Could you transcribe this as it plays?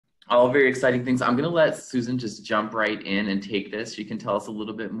All very exciting things. I'm going to let Susan just jump right in and take this. She can tell us a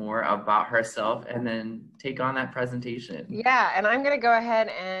little bit more about herself and then take on that presentation. Yeah, and I'm going to go ahead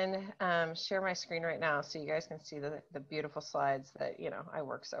and share my screen right now so you guys can see the beautiful slides that, I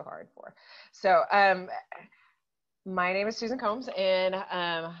work so hard for. So my name is Susan Combs, and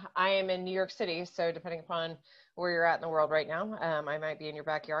I am in New York City. So depending upon where you're at in the world right now, I might be in your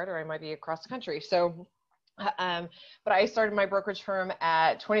backyard or I might be across the country. So but I started my brokerage firm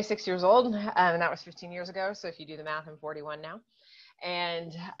at 26 years old, and that was 15 years ago. So if you do the math, I'm 41 now.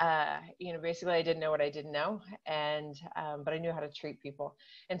 And basically I didn't know what I didn't know, and but I knew how to treat people,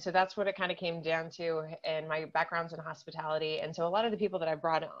 and so that's what it kind of came down to. And my background's in hospitality, and so a lot of the people that I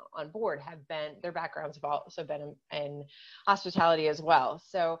brought on board have been, their backgrounds have also been in hospitality as well.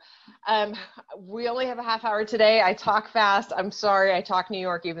 So we only have a half hour today. I talk fast. I'm sorry, I talk New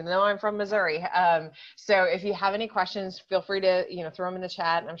York even though I'm from Missouri. So if you have any questions, feel free to throw them in the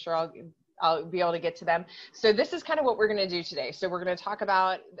chat, and I'm sure I'll be able to get to them. So this is kind of what we're going to do today. So we're going to talk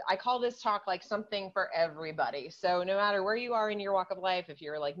about, I call this talk like something for everybody. So no matter where you are in your walk of life, if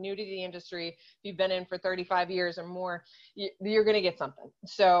you're like new to the industry, if you've been in for 35 years or more, you're going to get something.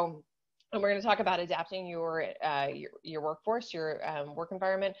 So, and we're going to talk about adapting your workforce, your work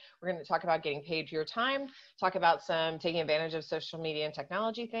environment. We're going to talk about getting paid for your time, talk about some taking advantage of social media and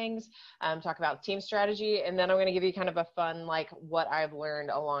technology things, talk about team strategy, and then I'm going to give you kind of a fun, like what I've learned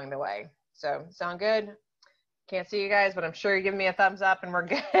along the way. So sound good? Can't see you guys, but I'm sure you're giving me a thumbs up and we're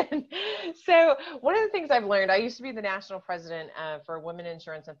good. So one of the things I've learned, I used to be the national president for Women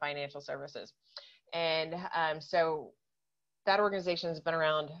Insurance and Financial Services. And so that organization has been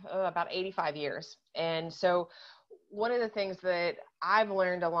around about 85 years. And so one of the things that I've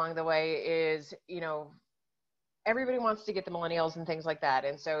learned along the way is, everybody wants to get the millennials and things like that.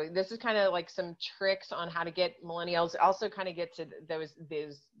 And so this is kind of like some tricks on how to get millennials, also kind of get to those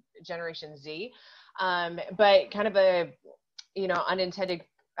Generation Z, but kind of a, unintended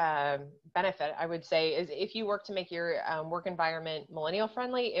benefit, I would say, is if you work to make your work environment millennial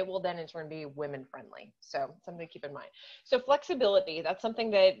friendly, it will then in turn be women friendly. So something to keep in mind. So flexibility, that's something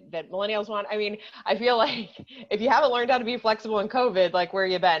that millennials want. I mean, I feel like if you haven't learned how to be flexible in COVID, like where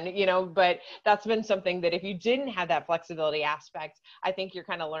you been, but that's been something that if you didn't have that flexibility aspect, I think you're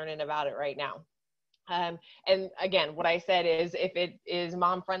kind of learning about it right now. And again, what I said is if it is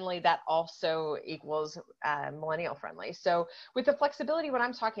mom friendly, that also equals millennial friendly. So with the flexibility, what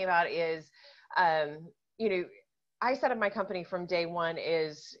I'm talking about is, I set up my company from day one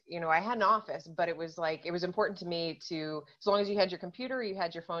is, I had an office, but it was important to me to, as long as you had your computer, you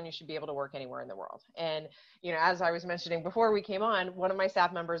had your phone, you should be able to work anywhere in the world. And, as I was mentioning before we came on, one of my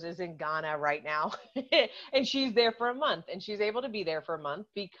staff members is in Ghana right now and she's there for a month, and she's able to be there for a month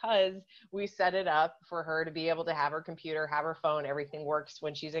because we set it up for her to be able to have her computer, have her phone, everything works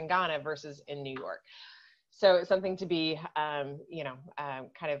when she's in Ghana versus in New York. So it's something to be, kind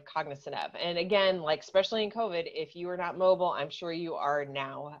of cognizant of. And again, like, especially in COVID, if you are not mobile, I'm sure you are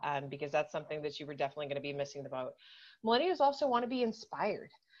now, because that's something that you were definitely going to be missing the boat. Millennials also want to be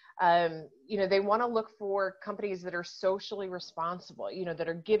inspired. They want to look for companies that are socially responsible, that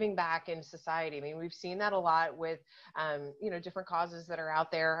are giving back in society. I mean, we've seen that a lot with, different causes that are out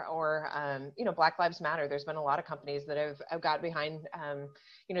there, or, Black Lives Matter. There's been a lot of companies that have got behind,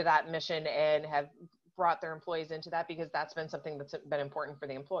 that mission and have brought their employees into that because that's been something that's been important for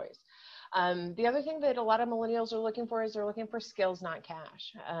the employees. The other thing that a lot of millennials are looking for is they're looking for skills, not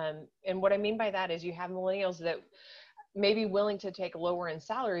cash. And what I mean by that is you have millennials that may be willing to take lower in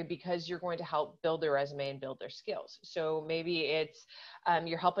salary because you're going to help build their resume and build their skills. So maybe it's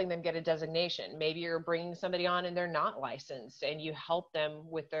you're helping them get a designation. Maybe you're bringing somebody on and they're not licensed and you help them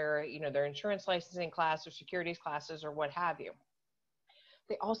with their, their insurance licensing class or securities classes or what have you.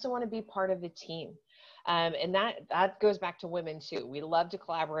 They also want to be part of the team. And that goes back to women too. We love to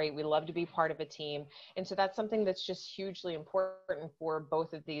collaborate. We love to be part of a team. And so that's something that's just hugely important for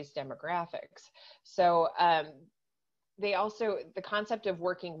both of these demographics. So they also, the concept of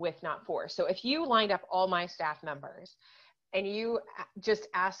working with, not for. So if you lined up all my staff members and you just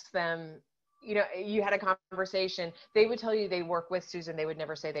asked them, you had a conversation, they would tell you they work with Susan. They would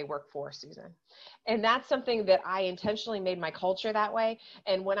never say they work for Susan. And that's something that I intentionally made my culture that way.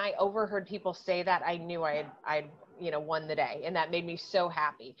 And when I overheard people say that, I knew I'd won the day. And that made me so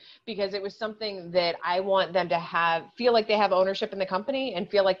happy because it was something that I want them to feel like they have ownership in the company and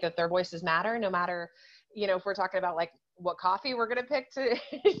feel like that their voices matter, no matter, if we're talking about like what coffee we're going to pick to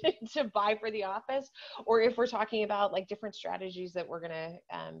to buy for the office, or if we're talking about like different strategies that we're going to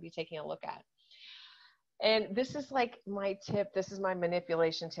be taking a look at. And this is like my tip. This is my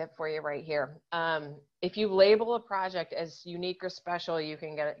manipulation tip for you right here. If you label a project as unique or special, you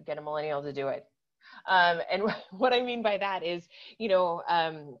can get a millennial to do it. And what I mean by that is, you know,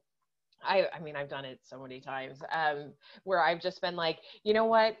 I mean, I've done it so many times where I've just been like, you know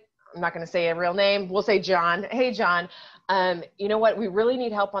what? I'm not going to say a real name. We'll say John. Hey, John, you know what? We really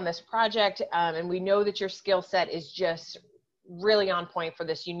need help on this project. And we know that your skill set is just really on point for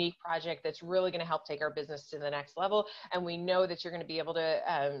this unique project that's really going to help take our business to the next level. And we know that you're going to be able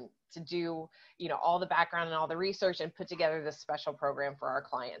to do, you know, all the background and all the research and put together this special program for our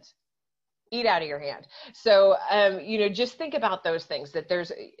clients. Eat out of your hand. So, you know, just think about those things, that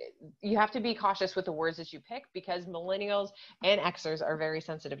you have to be cautious with the words that you pick, because millennials and Xers are very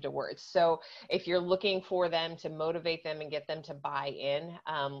sensitive to words. So if you're looking for them to motivate them and get them to buy in,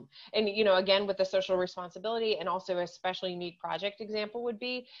 and, you know, again, with the social responsibility, and also a special unique project example would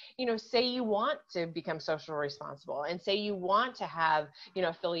be, you know, say you want to become social responsible, and say you want to have, you know,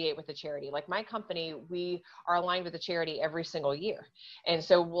 affiliate with a charity. Like my company, we are aligned with a charity every single year. And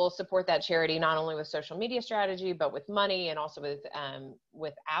so we'll support that charity not only with social media strategy, but with money, and also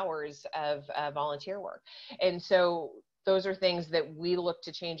with hours of volunteer work. And so those are things that we look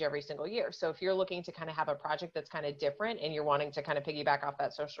to change every single year. So if you're looking to kind of have a project that's kind of different, and you're wanting to kind of piggyback off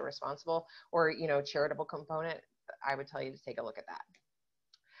that social responsible or, you know, charitable component, I would tell you to take a look at that.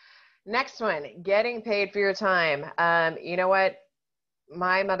 Next one, getting paid for your time. You know what?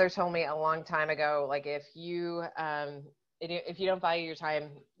 My mother told me a long time ago, like, if you don't value your time,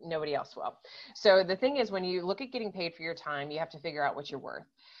 nobody else will. So the thing is, when you look at getting paid for your time, you have to figure out what you're worth.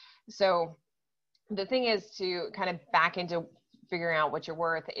 So the thing is to kind of back into figuring out what you're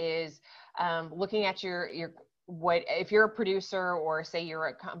worth is looking at what if you're a producer, or say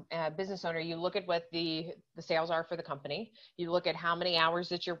you're a business owner, you look at what the sales are for the company. You look at how many hours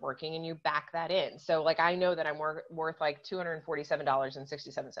that you're working, and you back that in. So like, I know that I'm worth like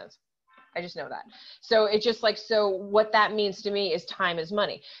 $247.67. I just know that. So it's just like, so what that means to me is time is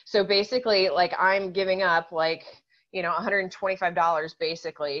money. So basically, like, I'm giving up like, you know, $125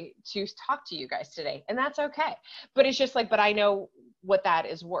 basically to talk to you guys today. And that's okay. But it's just like, but I know what that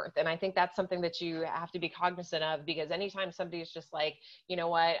is worth. And I think that's something that you have to be cognizant of, because anytime somebody is just like, you know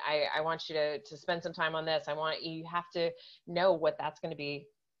what, I want you to spend some time on this. You have to know what that's going to be,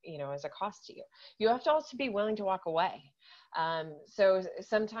 you know, as a cost to you. You have to also be willing to walk away. So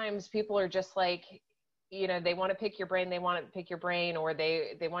sometimes people are just like, you know, they want to pick your brain, or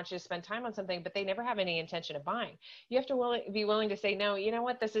they want you to spend time on something, but they never have any intention of buying. You have to be willing to say, no, you know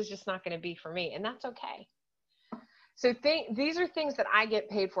what, this is just not going to be for me. And that's okay. So these are things that I get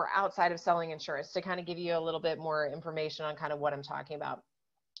paid for outside of selling insurance, to kind of give you a little bit more information on kind of what I'm talking about.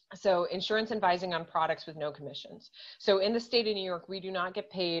 So insurance advising on products with no commissions. So in the state of New York, we do not get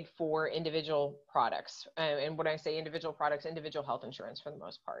paid for individual products. And when I say individual products, individual health insurance for the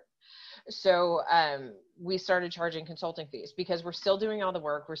most part. So we started charging consulting fees, because we're still doing all the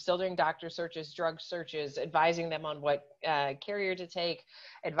work. We're still doing doctor searches, drug searches, advising them on what carrier to take,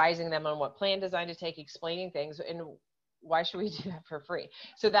 advising them on what plan design to take, explaining things. And why should we do that for free?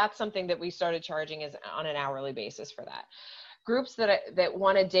 So that's something that we started charging is on an hourly basis for that. Groups that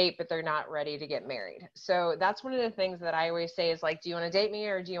want to date, but they're not ready to get married. So that's one of the things that I always say is like, do you want to date me,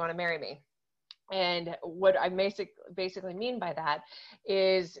 or do you want to marry me? And what I basically mean by that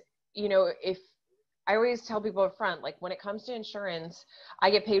is, you know, if I always tell people up front, like, when it comes to insurance, I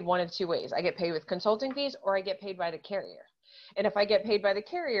get paid one of two ways. I get paid with consulting fees, or I get paid by the carrier. And if I get paid by the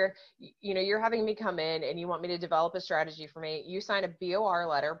carrier, you know, you're having me come in and you want me to develop a strategy for me. You sign a BOR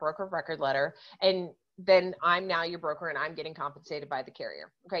letter, broker of record letter, and then I'm now your broker, and I'm getting compensated by the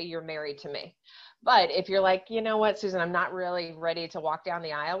carrier. Okay, you're married to me. But if you're like, you know what, Susan, I'm not really ready to walk down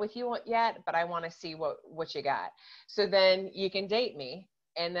the aisle with you yet, but I want to see what you got. So then you can date me,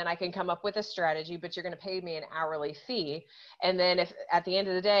 and then I can come up with a strategy, but you're going to pay me an hourly fee. And then if at the end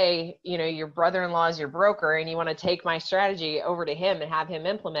of the day, you know, your brother-in-law is your broker, and you want to take my strategy over to him and have him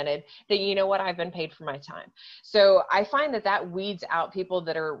implemented, then you know what, I've been paid for my time. So I find that weeds out people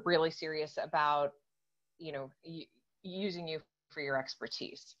that are really serious about, you know, using you for your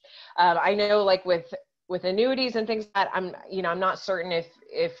expertise. I know, like with annuities and things like that, I'm not certain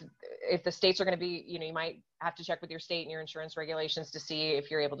if the states are going to be, you know, you might have to check with your state and your insurance regulations to see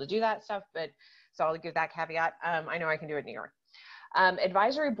if you're able to do that stuff. But so I'll give that caveat. I know I can do it in New York.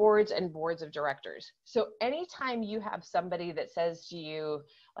 Advisory boards and boards of directors. So anytime you have somebody that says to you,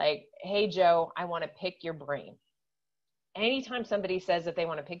 like, hey, Joe, I want to pick your brain. anytime somebody says that they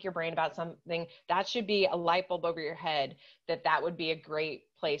want to pick your brain about something, that should be a light bulb over your head, that would be a great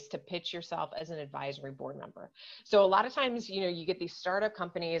place to pitch yourself as an advisory board member. So a lot of times, you get these startup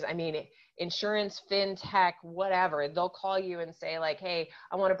companies, I mean, insurance, fintech, whatever, they'll call you and say like, hey,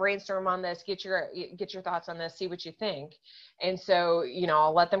 I want to brainstorm on this, get your thoughts on this, see what you think. And so,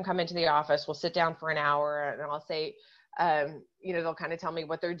 I'll let them come into the office, we'll sit down for an hour, and I'll say, they'll kind of tell me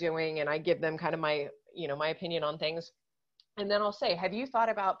what they're doing, and I give them kind of my opinion on things. And then I'll say, have you thought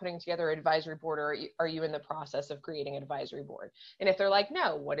about putting together an advisory board, or are you in the process of creating an advisory board? And if they're like,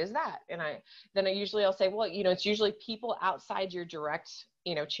 no, what is that? And I'll say, well, it's usually people outside your direct,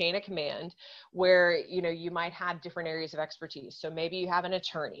 chain of command where, you might have different areas of expertise. So maybe you have an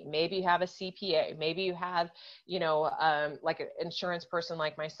attorney, maybe you have a CPA, maybe you have, like an insurance person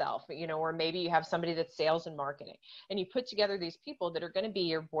like myself, or maybe you have somebody that's sales and marketing, and you put together these people that are going to be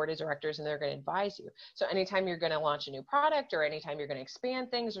your board of directors, and they're going to advise you. So anytime you're going to launch a new product, or anytime you're going to expand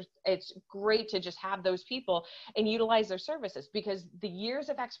things, it's great to just have those people and utilize their services, because the years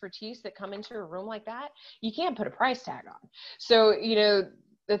of expertise that come into a room like that, you can't put a price tag on. So,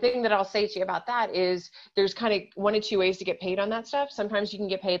 the thing that I'll say to you about that is there's kind of one of two ways to get paid on that stuff. Sometimes you can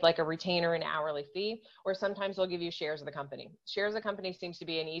get paid like a retainer, an hourly fee, or sometimes they'll give you shares of the company. Shares of the company seems to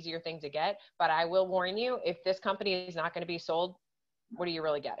be an easier thing to get, but I will warn you, if this company is not going to be sold, what are you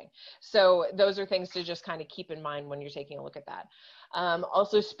really getting? So those are things to just kind of keep in mind when you're taking a look at that.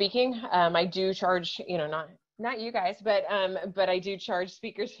 Also speaking, I do charge, not you guys, but I do charge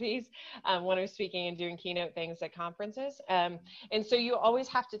speakers fees when I'm speaking and doing keynote things at conferences. And so you always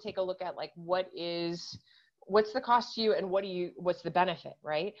have to take a look at like, what's the cost to you, and what's the benefit,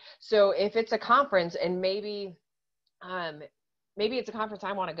 right? So if it's a conference, and maybe it's a conference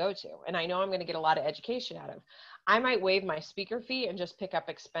I want to go to, and I know I'm going to get a lot of education out of, I might waive my speaker fee and just pick up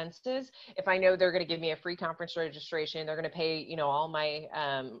expenses if I know they're going to give me a free conference registration. They're going to pay, all my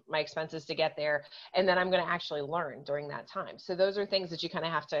my expenses to get there, and then I'm going to actually learn during that time. So those are things that you kind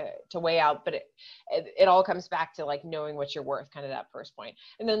of have to weigh out, but it all comes back to like knowing what you're worth, kind of that first point.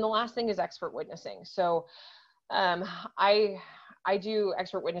 And then the last thing is expert witnessing. So I do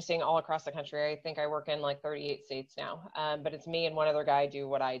expert witnessing all across the country. I think I work in like 38 states now, but it's me and one other guy do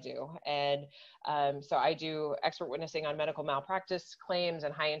what I do. And so I do expert witnessing on medical malpractice claims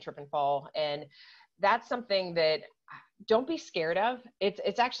and high end trip and fall. And that's something that don't be scared of.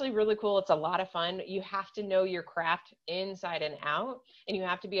 It's actually really cool. It's a lot of fun. You have to know your craft inside and out, and you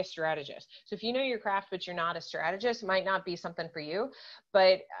have to be a strategist. So if you know your craft, but you're not a strategist, it might not be something for you,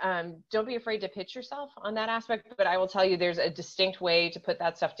 but don't be afraid to pitch yourself on that aspect. But I will tell you, there's a distinct way to put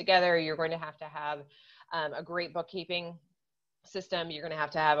that stuff together. You're going to have a great bookkeeping system. You're going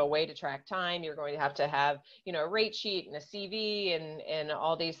to have a way to track time. You're going to have, a rate sheet and a CV and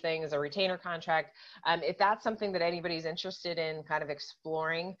all these things, a retainer contract. If that's something that anybody's interested in kind of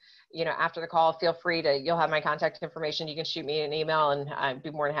exploring, after the call, feel free you'll have my contact information. You can shoot me an email, and I'd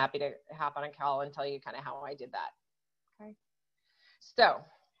be more than happy to hop on a call and tell you kind of how I did that. Okay. So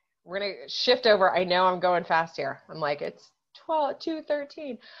we're going to shift over. I know I'm going fast here. I'm like, it's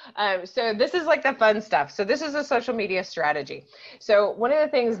 2:13. So this is like the fun stuff. So this is a social media strategy. So one of the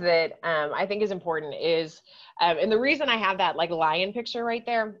things that I think is important is, and the reason I have that like lion picture right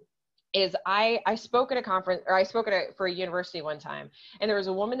there is I spoke at a conference, or I spoke for a university one time, and there was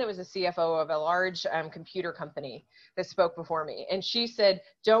a woman that was a CFO of a large computer company that spoke before me. And she said,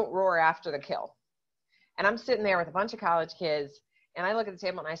 don't roar after the kill. And I'm sitting there with a bunch of college kids, and I look at the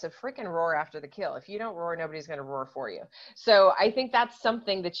table and I said, freaking roar after the kill. If you don't roar, nobody's going to roar for you. So I think that's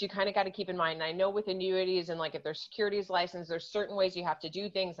something that you kind of got to keep in mind. And I know with annuities, and like if there's securities license, there's certain ways you have to do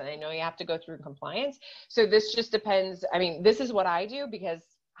things. And I know you have to go through compliance. So this just depends. I mean, this is what I do because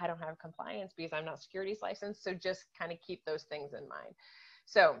I don't have compliance because I'm not securities licensed. So just kind of keep those things in mind.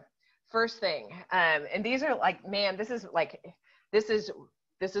 So first thing, and these are like, man, this is my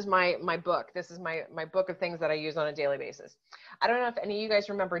book. This is my book of things that I use on a daily basis. I don't know if any of you guys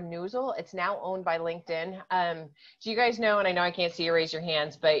remember Newsel. It's now owned by LinkedIn. Do you guys know, and I know I can't see you raise your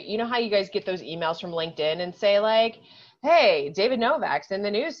hands, but you know how you guys get those emails from LinkedIn and say like, hey, David Novak's in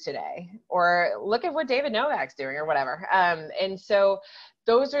the news today, or look at what David Novak's doing, or whatever. And so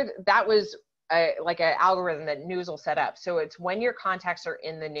that was like an algorithm that Newsel set up. So it's when your contacts are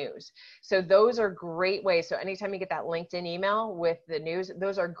in the news. So those are great ways. So anytime you get that LinkedIn email with the news,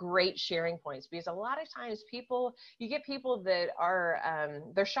 those are great sharing points, because a lot of times you get people that are,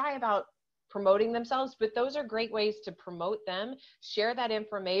 they're shy about promoting themselves, but those are great ways to promote them, share that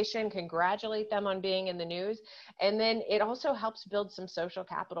information, congratulate them on being in the news. And then it also helps build some social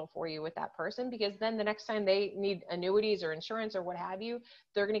capital for you with that person, because then the next time they need annuities or insurance or what have you,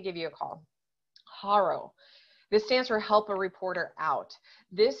 they're going to give you a call. Haro. This stands for help a reporter out.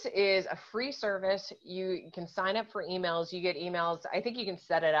 This is a free service. You can sign up for emails. You get emails. I think you can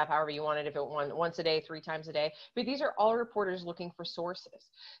set it up however you want it, if it once a day, 3 times a day. But these are all reporters looking for sources.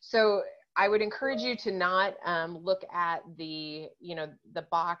 So I would encourage you to not look at the, the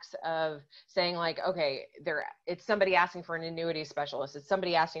box of saying like, okay, it's somebody asking for an annuity specialist. It's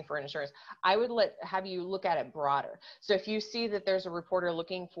somebody asking for an insurance. I would have you look at it broader. So if you see that there's a reporter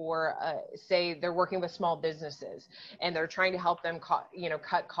looking for, say they're working with small businesses and they're trying to help them,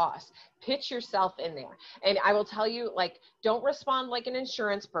 cut costs, pitch yourself in there. And I will tell you, like, don't respond like an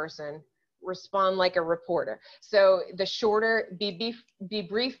insurance person. Respond like a reporter. So the shorter, be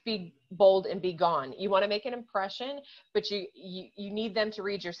brief, be bold, and be gone. You want to make an impression, but you need them to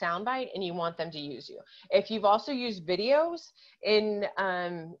read your soundbite, and you want them to use you. If you've also used videos in,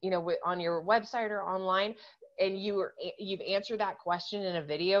 on your website or online, and you've answered that question in a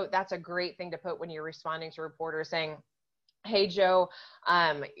video, that's a great thing to put when you're responding to reporters saying, hey, Joe,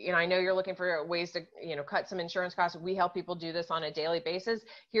 I know you're looking for ways to, cut some insurance costs. We help people do this on a daily basis.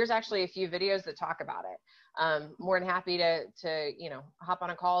 Here's actually a few videos that talk about it. More than happy to hop on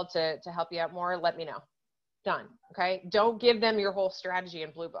a call to help you out more. Let me know. Done. Okay. Don't give them your whole strategy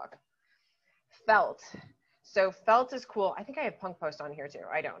in Blue Book. Felt. So felt is cool. I think I have Punk Post on here too.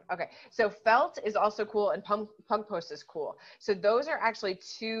 I don't. Okay. So felt is also cool, and Punk Post is cool. So those are actually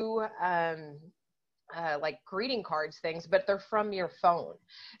two, like greeting cards things, but they're from your phone.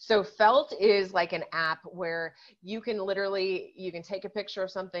 So Felt is like an app where you can take a picture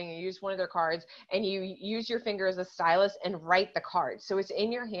of something and use one of their cards, and you use your finger as a stylus and write the card. So it's in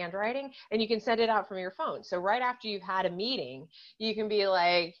your handwriting, and you can send it out from your phone. So right after you've had a meeting, you can be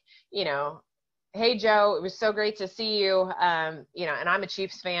like, hey, Joe, it was so great to see you. And I'm a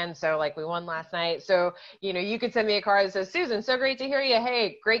Chiefs fan. So like we won last night. So, you could send me a card that says, Susan, so great to hear you.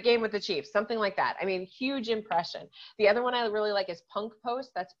 Hey, great game with the Chiefs, something like that. I mean, huge impression. The other one I really like is Punk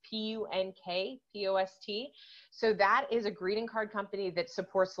Post. That's PUNKPOST. So that is a greeting card company that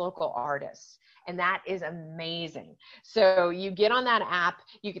supports local artists. And that is amazing. So you get on that app,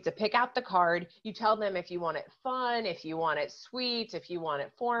 you get to pick out the card, you tell them if you want it fun, if you want it sweet, if you want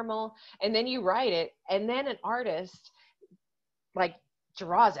it formal, and then you write it. And then an artist like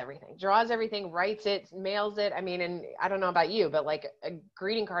draws everything, writes it, mails it. I mean, and I don't know about you, but like a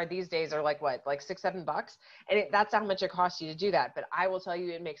greeting card these days are like what, like $6-7, and that's how much it costs you to do that. But I will tell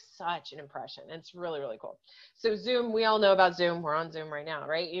you, it makes such an impression. It's really, really cool. So Zoom, we all know about Zoom. We're on Zoom right now,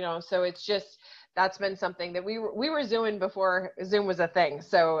 right? So it's just, that's been something that we were Zooming before Zoom was a thing.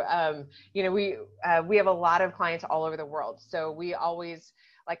 So, we have a lot of clients all over the world. So we always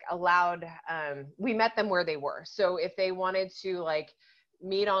we met them where they were. So if they wanted to like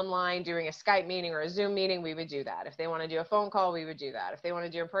meet online doing a Skype meeting or a Zoom meeting, we would do that. If they want to do a phone call, we would do that. If they want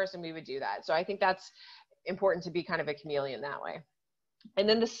to do in person, we would do that. So I think that's important to be kind of a chameleon that way. And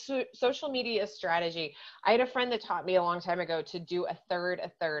then the social media strategy. I had a friend that taught me a long time ago to do a third.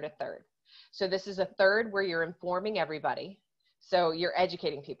 So this is a third where you're informing everybody. So you're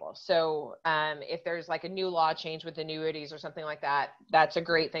educating people. So if there's like a new law change with annuities or something like that, that's a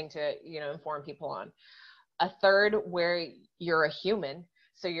great thing to, inform people on. A third where you're a human.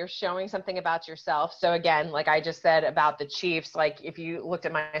 So you're showing something about yourself. So again, like I just said about the Chiefs, like if you looked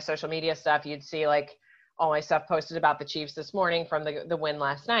at my social media stuff, you'd see like all my stuff posted about the Chiefs this morning from the win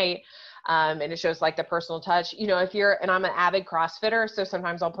last night. And it shows like the personal touch, and I'm an avid CrossFitter. So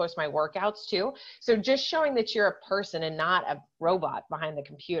sometimes I'll post my workouts too. So just showing that you're a person and not a robot behind the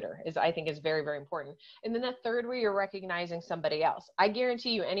computer I think is very, very important. And then the third where you're recognizing somebody else. I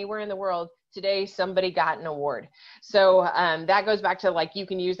guarantee you anywhere in the world today, somebody got an award. So that goes back to like, you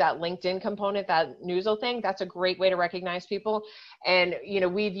can use that LinkedIn component, that newsel thing. That's a great way to recognize people. And,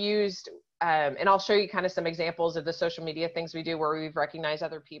 we've used, and I'll show you kind of some examples of the social media things we do where we've recognized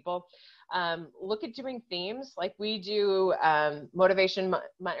other people. Look at doing themes. Like we do Motivation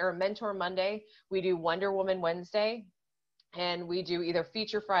or Mentor Monday. We do Wonder Woman Wednesday. And we do either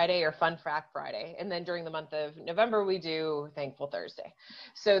Feature Friday or Fun Fact Friday. And then during the month of November, we do Thankful Thursday.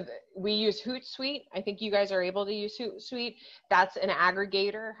 So we use Hootsuite. I think you guys are able to use Hootsuite. That's an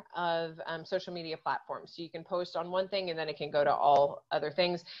aggregator of social media platforms. So you can post on one thing and then it can go to all other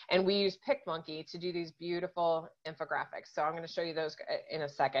things. And we use PicMonkey to do these beautiful infographics. So I'm going to show you those in a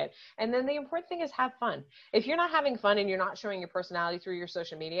second. And then the important thing is have fun. If you're not having fun and you're not showing your personality through your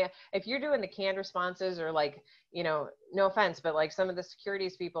social media, if you're doing the canned responses or like, no offense, but like some of the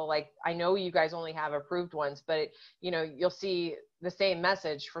securities people, like I know you guys only have approved ones, but you'll see the same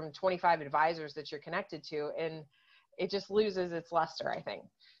message from 25 advisors that you're connected to. And it just loses its luster, I think.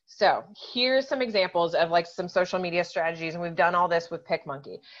 So here's some examples of like some social media strategies. And we've done all this with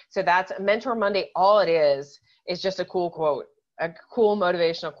PicMonkey. So that's Mentor Monday. All it is just a cool quote, a cool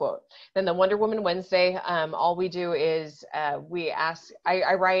motivational quote. Then the Wonder Woman Wednesday, all we do is I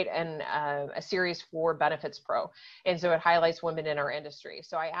write a series for Benefits Pro. And so it highlights women in our industry.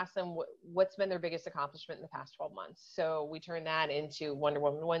 So I ask them what's been their biggest accomplishment in the past 12 months. So we turn that into Wonder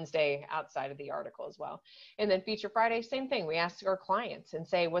Woman Wednesday outside of the article as well. And then Feature Friday, same thing. We ask our clients and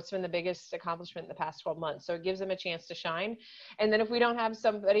say, what's been the biggest accomplishment in the past 12 months? So it gives them a chance to shine. And then if we don't have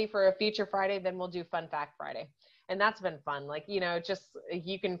somebody for a Feature Friday, then we'll do Fun Fact Friday. And that's been fun. Like, just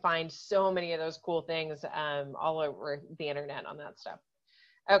you can find so many of those cool things all over the internet on that stuff.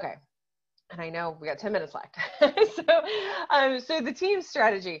 Okay. And I know we got 10 minutes left. So the team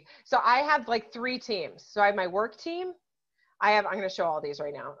strategy. So I have like 3 teams. So I have my work team. I'm going to show all these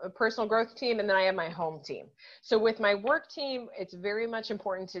right now, a personal growth team, and then I have my home team. So with my work team, it's very much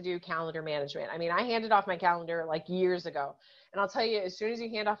important to do calendar management. I mean, I handed off my calendar like years ago. And I'll tell you, as soon as you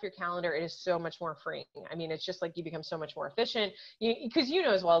hand off your calendar, it is so much more freeing. I mean, it's just like you become so much more efficient because you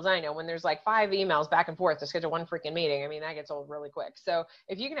know as well as I know, when there's like 5 emails back and forth to schedule one freaking meeting, I mean, that gets old really quick. So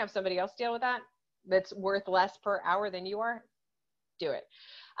if you can have somebody else deal with that, that's worth less per hour than you are, do it.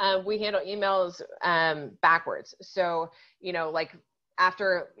 We handle emails backwards. So, like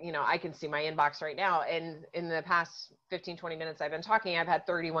after, I can see my inbox right now. And in the past 15, 20 minutes I've been talking, I've had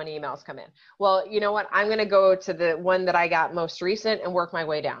 31 emails come in. Well, you know what? I'm going to go to the one that I got most recent and work my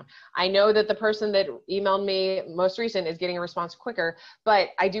way down. I know that the person that emailed me most recent is getting a response quicker, but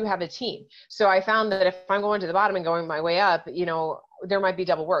I do have a team. So I found that if I'm going to the bottom and going my way up, there might be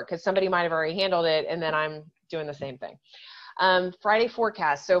double work because somebody might have already handled it. And then I'm doing the same thing. Friday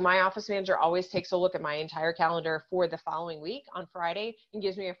forecast. So my office manager always takes a look at my entire calendar for the following week on Friday and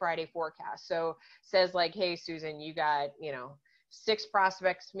gives me a Friday forecast. So says like, hey, Susan, you got, 6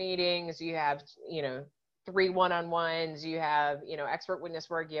 prospects meetings, you have, 3 one-on-ones, you have, expert witness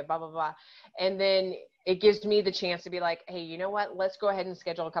work, you have blah, blah, blah. And then it gives me the chance to be like, hey, you know what, let's go ahead and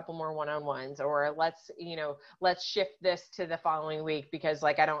schedule a couple more one-on-ones, or let's shift this to the following week because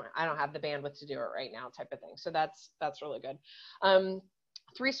like, I don't have the bandwidth to do it right now type of thing. So that's really good.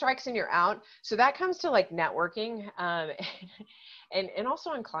 3 strikes and you're out. So that comes to like networking, and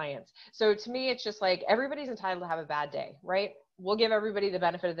also on clients. So to me, it's just like, everybody's entitled to have a bad day, right? We'll give everybody the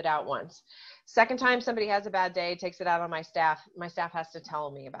benefit of the doubt once. Second time somebody has a bad day, takes it out on my staff has to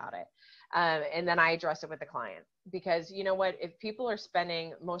tell me about it. And then I address it with the client, because you know what, if people are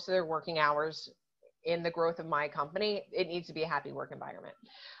spending most of their working hours in the growth of my company, it needs to be a happy work environment.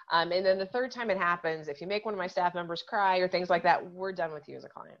 And then the third time it happens, if you make one of my staff members cry or things like that, we're done with you as a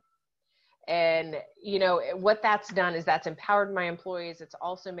client. And, what that's done is that's empowered my employees. It's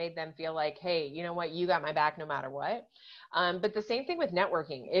also made them feel like, hey, you know what, you got my back no matter what. But the same thing with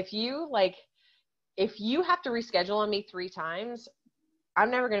networking. If you have to reschedule on me 3 times, I'm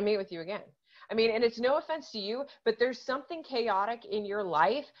never going to meet with you again. I mean, and it's no offense to you, but there's something chaotic in your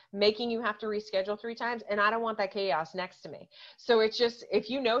life making you have to reschedule 3 times. And I don't want that chaos next to me. So it's just, if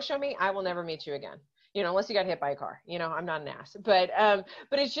you no-show me, I will never meet you again. Unless you got hit by a car, I'm not an ass, but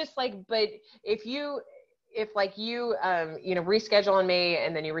it's just like, but if you reschedule on me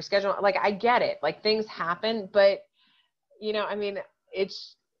and then you reschedule, like, I get it, like things happen, but I mean,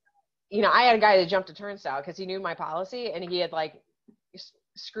 it's, I had a guy that jumped a turnstile because he knew my policy and he had like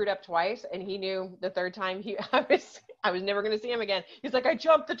screwed up twice, and he knew the 3rd time I was never going to see him again. He's like, I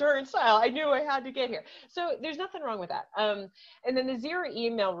jumped the turnstile. I knew I had to get here. So there's nothing wrong with that. And then the 0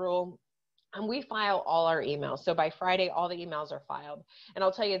 email rule. And we file all our emails. So by Friday, all the emails are filed. And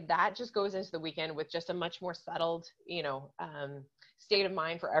I'll tell you, that just goes into the weekend with just a much more settled, state of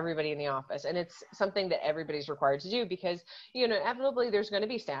mind for everybody in the office. And it's something that everybody's required to do because, inevitably there's going to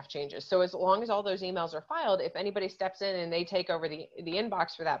be staff changes. So as long as all those emails are filed, if anybody steps in and they take over the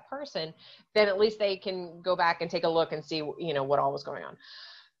inbox for that person, then at least they can go back and take a look and see, what all was going on.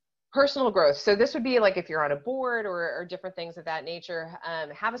 Personal growth. So this would be like if you're on a board or different things of that nature,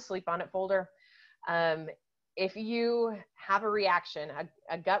 have a sleep on it folder. If you have a reaction,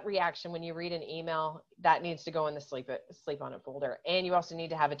 a gut reaction when you read an email, that needs to go in the sleep on it folder. And you also need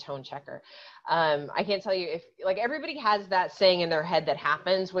to have a tone checker. I can't tell you if like everybody has that saying in their head that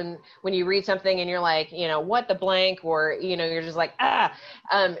happens when you read something and you're like, what the blank, or, you're just like,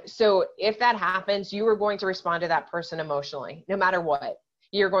 so if that happens, you are going to respond to that person emotionally, no matter what.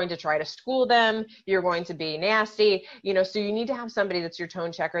 You're going to try to school them. You're going to be nasty, so you need to have somebody that's your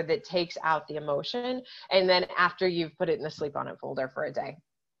tone checker that takes out the emotion. And then after you've put it in the sleep on it folder for a day.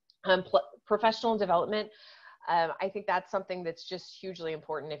 Professional development. I think that's something that's just hugely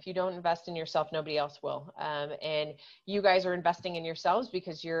important. If you don't invest in yourself, nobody else will. And you guys are investing in yourselves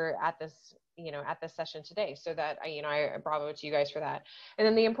because you're at this, at this session today. So that, I bravo to you guys for that. And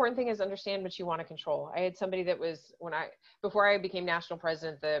then the important thing is understand what you want to control. I had somebody that was, before I became national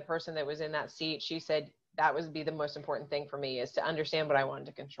president, the person that was in that seat, she said, that would be the most important thing for me, is to understand what I wanted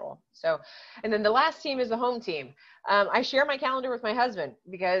to control. So, and then the last team is the home team. I share my calendar with my husband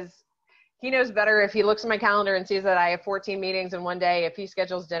because he knows better. If he looks at my calendar and sees that I have 14 meetings in one day, if he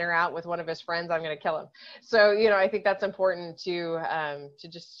schedules dinner out with one of his friends, I'm going to kill him. So, I think that's important to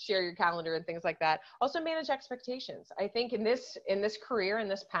just share your calendar and things like that. Also manage expectations. I think in this career, in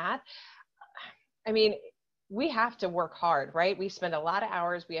this path, I mean, we have to work hard, right? We spend a lot of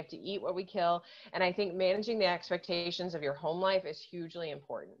hours, we have to eat what we kill. And I think managing the expectations of your home life is hugely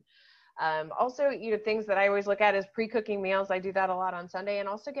important. Also, things that I always look at is pre-cooking meals. I do that a lot on Sunday, and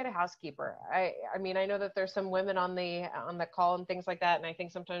also get a housekeeper. I mean, I know that there's some women on the call and things like that. And I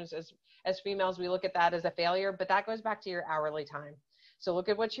think sometimes as females, we look at that as a failure, but that goes back to your hourly time. So look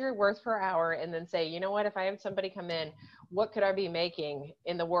at what you're worth per hour and then say, you know what, if I have somebody come in, what could I be making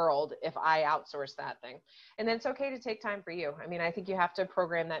in the world if I outsource that thing? And then it's okay to take time for you. I mean, I think you have to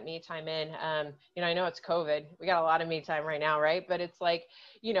program that me time in. I know it's COVID. We got a lot of me time right now, right? But it's like,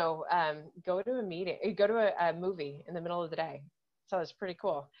 go to a meeting, go to a movie in the middle of the day. So it's pretty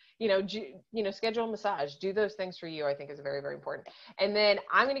cool. Schedule a massage, do those things for you, I think is very, very important. And then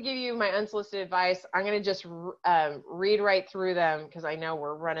I'm going to give you my unsolicited advice. I'm going to just read right through them because I know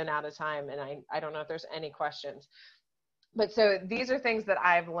we're running out of time and I don't know if there's any questions. But so these are things that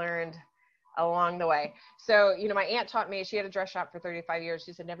I've learned along the way. So, my aunt taught me, she had a dress shop for 35 years.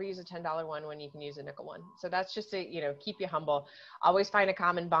 She said, never use a $10 one when you can use a nickel one. So that's just to, keep you humble. Always find a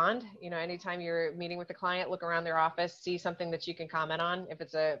common bond. Anytime you're meeting with a client, look around their office, see something that you can comment on. If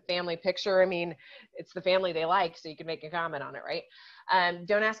it's a family picture, I mean, it's the family they like, so you can make a comment on it, right?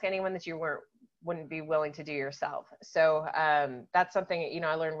 Don't ask anyone that you wouldn't be willing to do yourself. So that's something,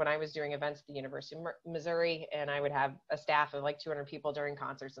 I learned when I was doing events at the University of Missouri, and I would have a staff of like 200 people during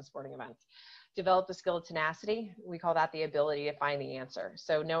concerts and sporting events. Develop the skill of tenacity. We call that the ability to find the answer.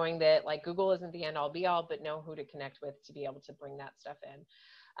 So knowing that like Google isn't the end all be all, but know who to connect with to be able to bring that stuff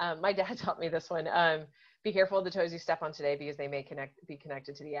in. My dad taught me this one. Be careful of the toes you step on today because they may be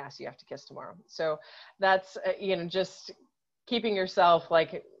connected to the ass you have to kiss tomorrow. So that's, just keeping yourself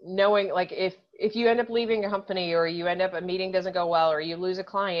like knowing, like if you end up leaving a company or you end up, a meeting doesn't go well, or you lose a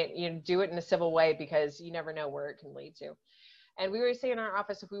client, do it in a civil way because you never know where it can lead to. And we always say in our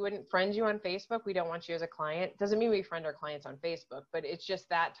office, if we wouldn't friend you on Facebook, we don't want you as a client. Doesn't mean we friend our clients on Facebook, but it's just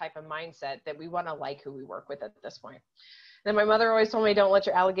that type of mindset that we want to like who we work with at this point. Then my mother always told me, don't let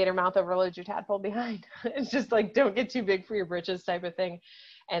your alligator mouth overload your tadpole behind. It's just like, don't get too big for your britches type of thing.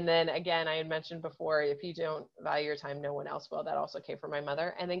 And then again, I had mentioned before, if you don't value your time, no one else will. That also came from my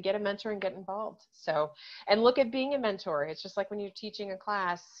mother. And then get a mentor and get involved. So, and look at being a mentor. It's just like when you're teaching a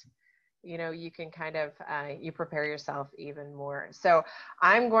class, you can kind of, you prepare yourself even more. So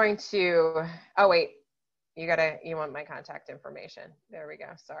I'm going to, oh wait, you want my contact information. There we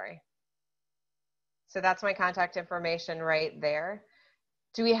go, sorry. So that's my contact information right there.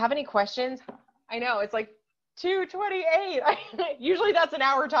 Do we have any questions? I know it's like 2:28. Usually that's an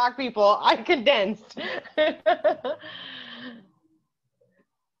hour talk, people. I condensed.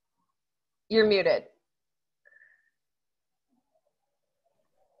 You're muted.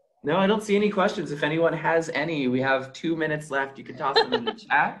 No, I don't see any questions. If anyone has any, we have 2 minutes left. You can toss them in the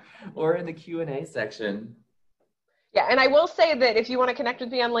chat or in the Q&A section. Yeah, and I will say that if you want to connect with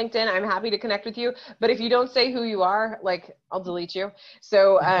me on LinkedIn, I'm happy to connect with you. But if you don't say who you are, like, I'll delete you.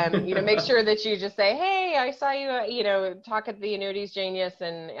 So, make sure that you just say, hey, I saw you, talk at the Annuities Genius,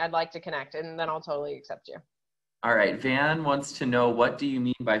 and I'd like to connect. And then I'll totally accept you. All right. Van wants to know, what do you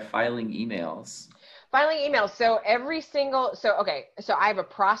mean by filing emails? Filing emails. So so I have a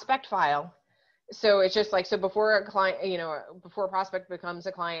prospect file. So it's just like, so before a client, before a prospect becomes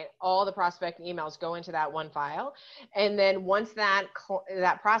a client, all the prospect emails go into that one file. And then once that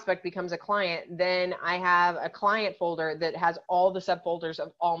prospect becomes a client, then I have a client folder that has all the subfolders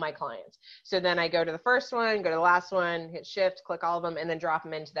of all my clients. So then I go to the first one, go to the last one, hit shift, click all of them, and then drop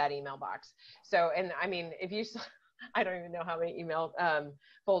them into that email box. So, and I mean, I don't even know how many email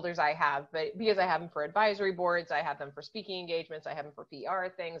folders I have, but because I have them for advisory boards, I have them for speaking engagements, I have them for PR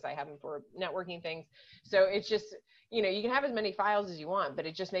things, I have them for networking things. So it's just, you can have as many files as you want, but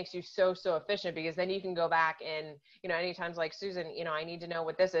it just makes you so efficient, because then you can go back and, anytime's like, Susan, I need to know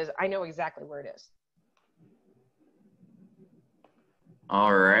what this is. I know exactly where it is.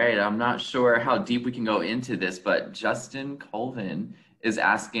 All right. I'm not sure how deep we can go into this, but Justin Colvin is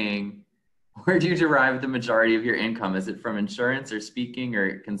asking, Where do you derive the majority of your income? Is it from insurance or speaking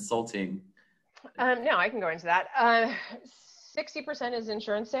or consulting? No, I can go into that. 60% is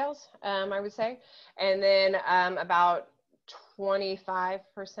insurance sales, I would say. And then about 25%,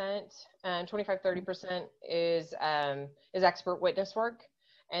 30% is expert witness work.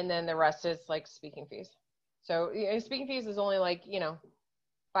 And then the rest is like speaking fees. So speaking fees is only like,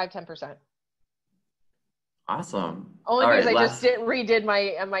 5-10%. Awesome. Only All because right, I just last. redid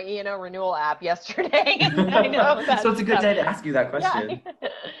my E&O renewal app yesterday. I know So that it's a good stuff. day to ask you that Yeah.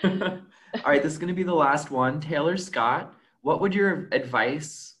 question. All right, this is going to be the last one. Taylor Scott, what would be your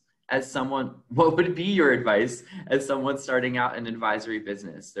advice as someone starting out an advisory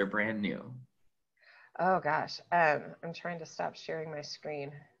business? They're brand new. Oh gosh. I'm trying to stop sharing my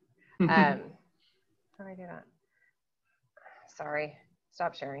screen. How do I do that? Sorry.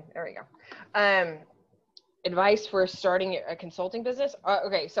 Stop sharing. There we go. Advice for starting a consulting business.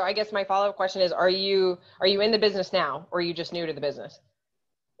 Okay, so I guess my follow-up question is: Are you in the business now, or are you just new to the business?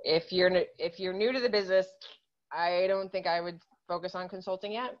 If you're new to the business, I don't think I would focus on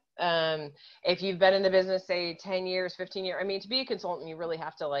consulting yet. If you've been in the business, say 10 years, 15 years, I mean, to be a consultant, you really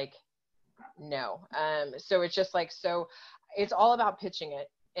have to like know. So it's just like, so it's all about pitching it.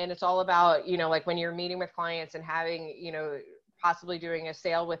 And it's all about, like when you're meeting with clients and having, possibly doing a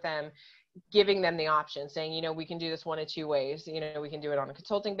sale with them, giving them the option, saying, we can do this one of two ways. We can do it on a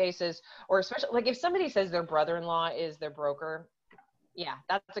consulting basis, or especially like if somebody says their brother-in-law is their broker, yeah,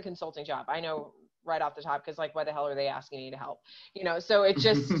 that's a consulting job. I know right off the top, because like, why the hell are they asking me to help? So it's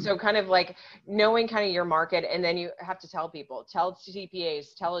just so kind of like knowing kind of your market, and then you have to tell people, tell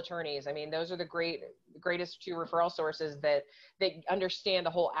CPAs, tell attorneys. I mean, those are the greatest two referral sources that understand the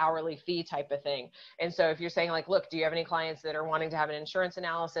whole hourly fee type of thing. And so if you're saying like, look, do you have any clients that are wanting to have an insurance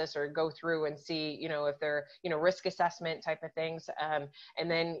analysis or go through and see, if they're, risk assessment type of things, and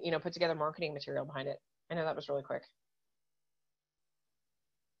then, put together marketing material behind it. I know that was really quick.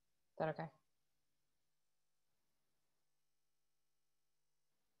 Is that okay?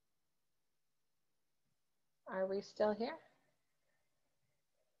 Are we still here?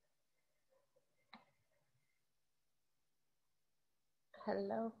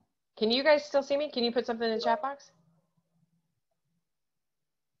 Hello? Can you guys still see me? Can you put something in the chat box?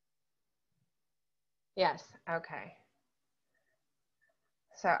 Yes. Okay.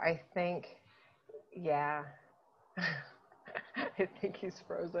 So I think, yeah. I think he's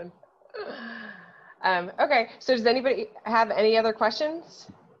frozen. Okay. So does anybody have any other questions?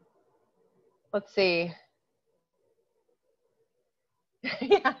 Let's see.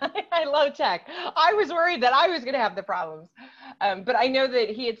 Yeah, I love tech. I was worried that I was going to have the problems. But I know that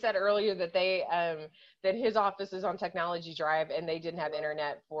he had said earlier that that his office is on Technology Drive and they didn't have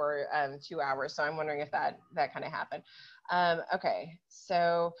internet for 2 hours. So I'm wondering if that kind of happened. Okay.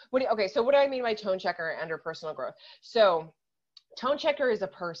 So what do I mean by tone checker under personal growth? So tone checker is a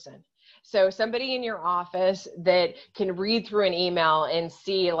person. So somebody in your office that can read through an email and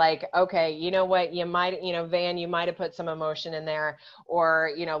see like, okay, you know what, you might, Van, you might have put some emotion in there,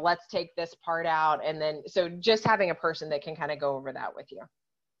 or, let's take this part out. And then, so just having a person that can kind of go over that with you.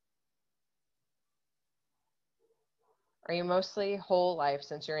 Are you mostly whole life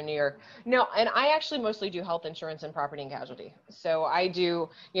since you're in New York? No, and I actually mostly do health insurance and property and casualty. So I do,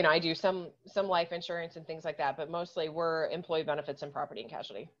 I do some life insurance and things like that, but mostly we're employee benefits and property and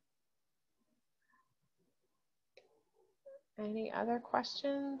casualty. Any other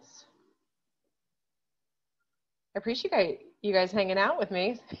questions? I appreciate you guys hanging out with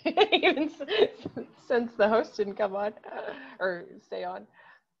me, even since the host didn't come on or stay on.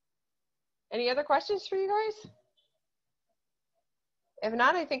 Any other questions for you guys? If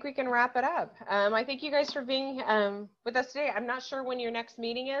not, I think we can wrap it up. I thank you guys for being with us today. I'm not sure when your next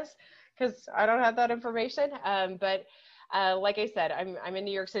meeting is because I don't have that information, but like I said, I'm in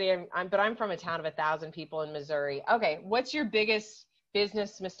New York City, but I'm from a town of 1,000 people in Missouri. Okay, what's your biggest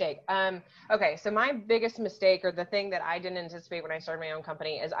business mistake? Okay, so my biggest mistake, or the thing that I didn't anticipate when I started my own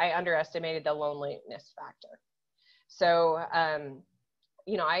company, is I underestimated the loneliness factor. So,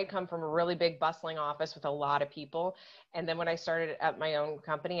 I come from a really big bustling office with a lot of people. And then when I started at my own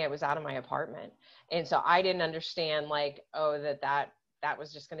company, I was out of my apartment. And so I didn't understand like, oh, that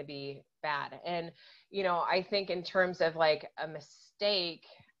was just going to be bad. And, I think in terms of like a mistake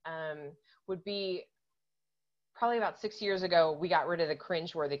would be probably about 6 years ago, we got rid of the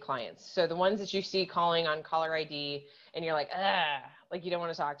cringeworthy clients. So the ones that you see calling on caller ID and you're like, like you don't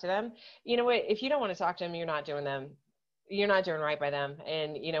want to talk to them. You know what? If you don't want to talk to them, you're not doing right by them.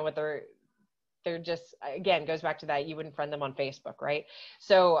 And you know what, they're just, again, goes back to that, you wouldn't friend them on Facebook, right?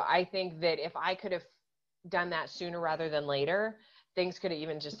 So I think that if I could have done that sooner rather than later, things could have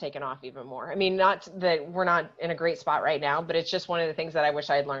even just taken off even more. I mean, not that we're not in a great spot right now, but it's just one of the things that I wish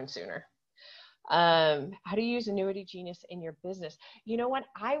I had learned sooner. How do you use Annuity Genius in your business? You know what?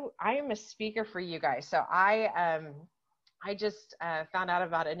 I am a speaker for you guys. So I just found out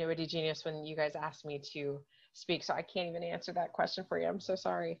about Annuity Genius when you guys asked me to speak. So I can't even answer that question for you. I'm so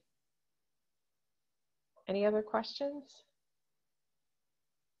sorry. Any other questions?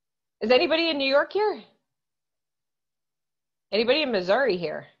 Is anybody in New York here? Anybody in Missouri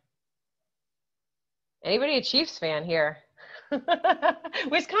here? Anybody a Chiefs fan here?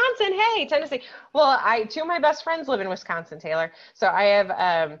 Wisconsin, hey, Tennessee. Well, two of my best friends live in Wisconsin, Taylor. So I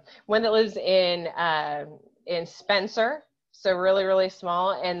have one that lives in Spencer, so really, really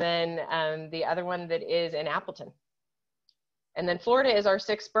small, and then the other one that is in Appleton. And then Florida is our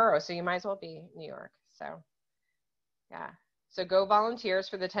 6th borough, so you might as well be New York. So, yeah. So go Volunteers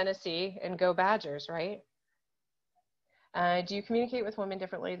for the Tennessee, and go Badgers, right? Do you communicate with women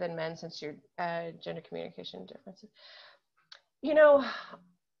differently than men since your gender communication differences? You know,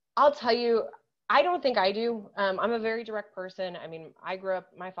 I'll tell you, I don't think I do. I'm a very direct person. I mean,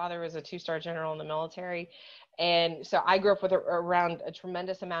 my father was a 2-star general in the military. And so I grew up with around a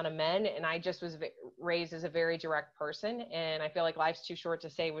tremendous amount of men, and I just was raised as a very direct person. And I feel like life's too short to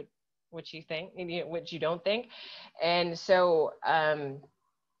say what you think, what you don't think. And so,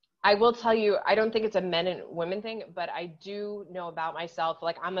 I will tell you, I don't think it's a men and women thing, but I do know about myself.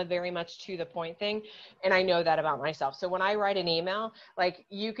 Like, I'm a very much to the point thing, and I know that about myself. So when I write an email, like,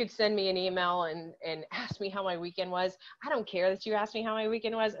 you could send me an email and ask me how my weekend was. I don't care that you asked me how my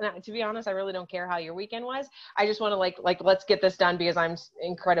weekend was. And to be honest, I really don't care how your weekend was. I just want to like, let's get this done because I'm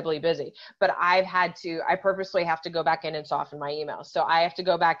incredibly busy. But I purposely have to go back in and soften my emails. So I have to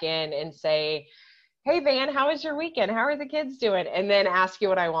go back in and say, hey, Van, how was your weekend? How are the kids doing? And then ask you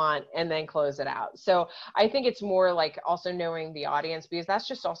what I want and then close it out. So I think it's more like also knowing the audience, because that's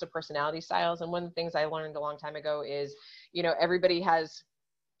just also personality styles. And one of the things I learned a long time ago is, everybody has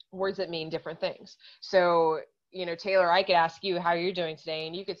words that mean different things. So, Taylor, I could ask you how you're doing today,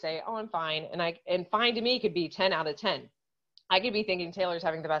 and you could say, oh, I'm fine. And fine to me could be 10 out of 10. I could be thinking Taylor's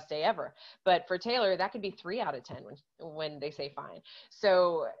having the best day ever. But for Taylor, that could be 3 out of 10 when they say fine.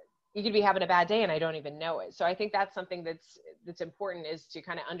 So you could be having a bad day and I don't even know it. So I think that's something that's important, is to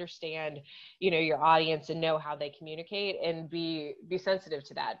kind of understand, your audience and know how they communicate and be sensitive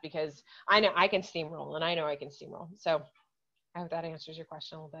to that, because I know I can steamroll and I know I can steamroll. So I hope that answers your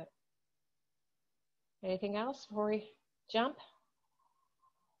question a little bit. Anything else before we jump?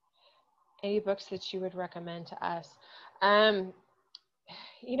 Any books that you would recommend to us? I'm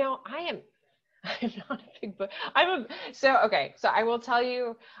not a big book. So I will tell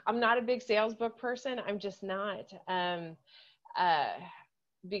you, I'm not a big sales book person. I'm just not,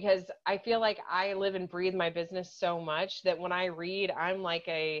 because I feel like I live and breathe my business so much that when I read, I'm like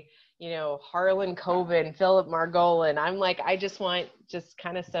a, Harlan Coben, Philip Margolin. I'm like, I just want just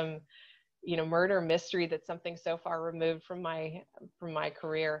kind of some, murder mystery that's something so far removed from my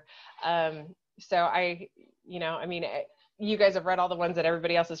career. You guys have read all the ones that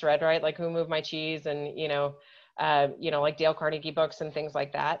everybody else has read, right? Like Who Moved My Cheese and, like Dale Carnegie books and things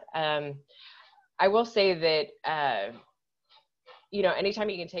like that. I will say that, anytime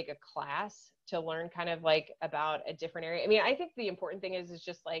you can take a class to learn kind of like about a different area. I mean, I think the important thing is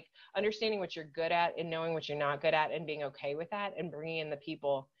just like understanding what you're good at and knowing what you're not good at and being okay with that, and bringing in the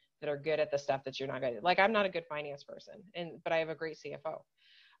people that are good at the stuff that you're not good at. Like, I'm not a good finance person, but I have a great CFO.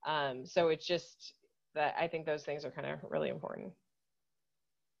 So it's just that I think those things are kind of really important.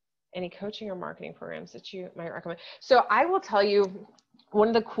 Any coaching or marketing programs that you might recommend? So I will tell you, one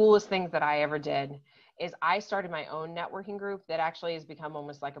of the coolest things that I ever did is I started my own networking group that actually has become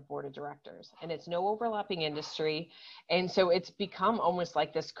almost like a board of directors, and it's no overlapping industry. And so it's become almost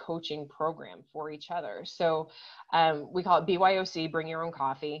like this coaching program for each other. So we call it BYOC, Bring Your Own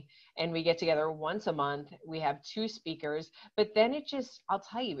Coffee. And we get together once a month. We have 2 speakers, but then I'll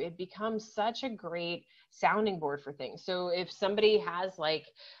tell you, it becomes such a great sounding board for things. So if somebody has like,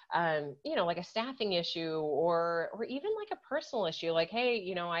 like a staffing issue or even like a personal issue, like,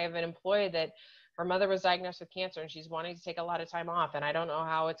 hey, I have an employee that her mother was diagnosed with cancer and she's wanting to take a lot of time off and I don't know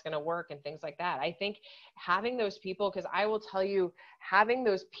how it's going to work and things like that. I think having those people, because I will tell you, having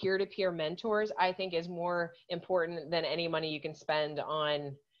those peer-to-peer mentors, I think is more important than any money you can spend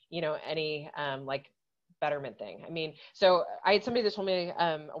on, any like betterment thing. I mean, so I had somebody that told me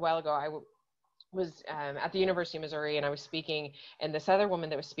a while ago, I was at the University of Missouri and I was speaking, and this other woman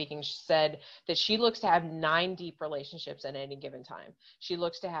that was speaking said that she looks to have 9 deep relationships at any given time. She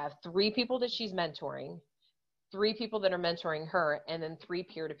looks to have 3 people that she's mentoring, 3 people that are mentoring her, and then 3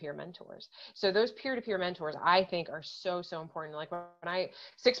 peer-to-peer mentors. So those peer-to-peer mentors, I think, are so, so important. Like when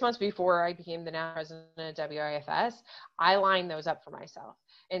 6 months before I became the national president of WIFS, I lined those up for myself.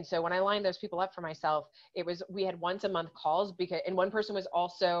 And so when I lined those people up for myself, we had once a month calls, and one person was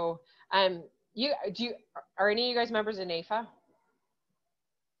also, are any of you guys members of NAFA?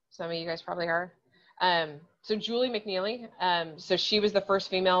 Some of you guys probably are. So Julie McNeely, so she was the first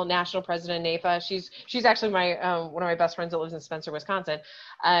female national president of NAFA. She's actually one of my best friends that lives in Spencer, Wisconsin.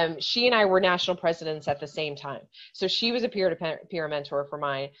 She and I were national presidents at the same time. So she was a peer-to-peer mentor for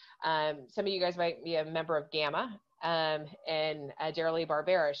mine. Some of you guys might be a member of Gamma. And Daralee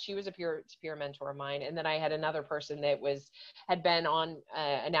Barbera, she was a peer-to-peer mentor of mine. And then I had another person that had been on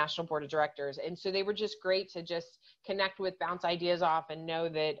a national board of directors. And so they were just great to just connect with, bounce ideas off, and know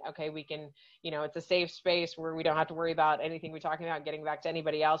that, okay, we can, it's a safe space where we don't have to worry about anything we're talking about getting back to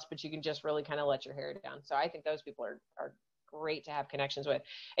anybody else, but you can just really kind of let your hair down. So I think those people are great to have connections with.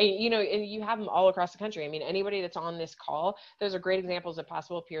 And, and you have them all across the country. I mean, anybody that's on this call, those are great examples of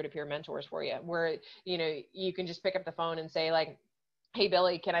possible peer-to-peer mentors for you, where, you can just pick up the phone and say, like, hey,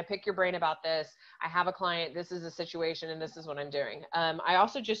 Billy, can I pick your brain about this? I have a client, this is a situation, and this is what I'm doing. I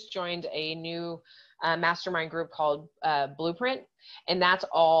also just joined a new mastermind group called Blueprint, and that's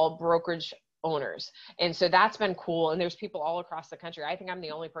all brokerage owners. And so that's been cool. And there's people all across the country. I think I'm the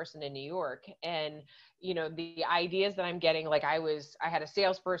only person in New York. And, the ideas that I'm getting, like I had a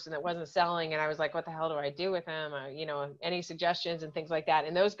salesperson that wasn't selling, and I was like, what the hell do I do with him? Any suggestions and things like that.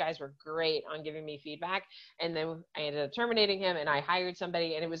 And those guys were great on giving me feedback. And then I ended up terminating him, and I hired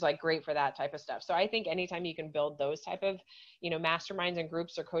somebody, and it was like great for that type of stuff. So I think anytime you can build those type of, masterminds and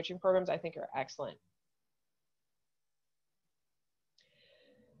groups or coaching programs, I think are excellent.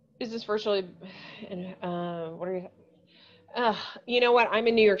 Is this virtually, what are you, you know what? I'm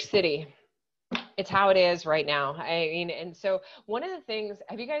in New York City. It's how it is right now. And so one of the things,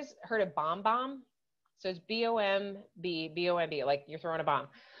 have you guys heard of Bomb Bomb? So it's BOMB, like you're throwing a bomb.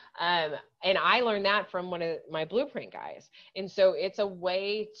 And I learned that from one of my Blueprint guys. And so it's a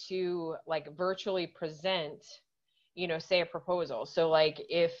way to like virtually present, say a proposal. So like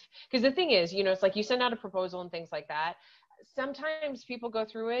because the thing is, it's like you send out a proposal and things like that. Sometimes people go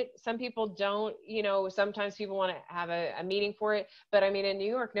through it. Some people don't, sometimes people want to have a meeting for it. But I mean, in New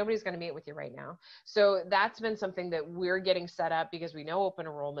York, nobody's going to meet with you right now. So that's been something that we're getting set up because we know open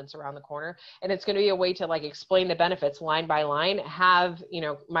enrollment's around the corner, and it's going to be a way to like explain the benefits line by line, have,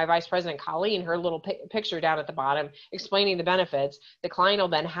 my vice president, Colleen, her little picture down at the bottom explaining the benefits. The client will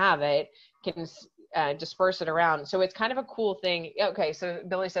then have it, can disperse it around. So it's kind of a cool thing. Okay. So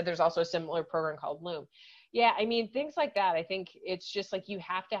Billy said there's also a similar program called Loom. Yeah, I mean, things like that. I think it's just like you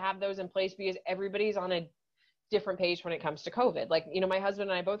have to have those in place because everybody's on a different page when it comes to COVID. Like, my husband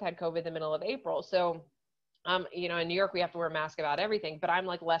and I both had COVID in the middle of April. So, in New York, we have to wear a mask about everything, but I'm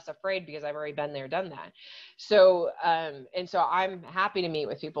like less afraid because I've already been there, done that. So, and so I'm happy to meet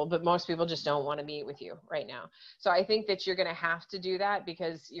with people, but most people just don't want to meet with you right now. So I think that you're going to have to do that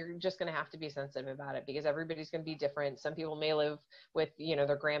because you're just going to have to be sensitive about it because everybody's going to be different. Some people may live with,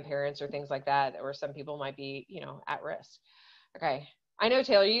 their grandparents or things like that, or some people might be, at risk. Okay. I know,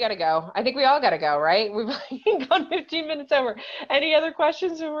 Taylor, you got to go. I think we all got to go, right? We've gone 15 minutes over. Any other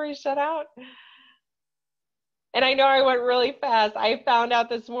questions before we shut out? And I know I went really fast. I found out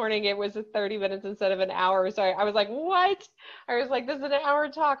this morning it was 30 minutes instead of an hour. So I was like, what? I was like, this is an hour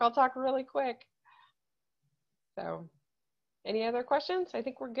talk. I'll talk really quick. So any other questions? I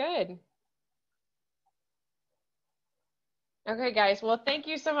think we're good. Okay, guys. Well, thank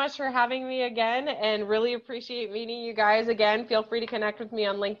you so much for having me again and really appreciate meeting you guys again. Feel free to connect with me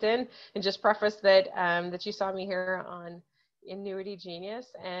on LinkedIn and just preface that that you saw me here on Annuity Genius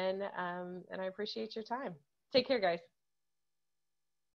and I appreciate your time. Take care, guys.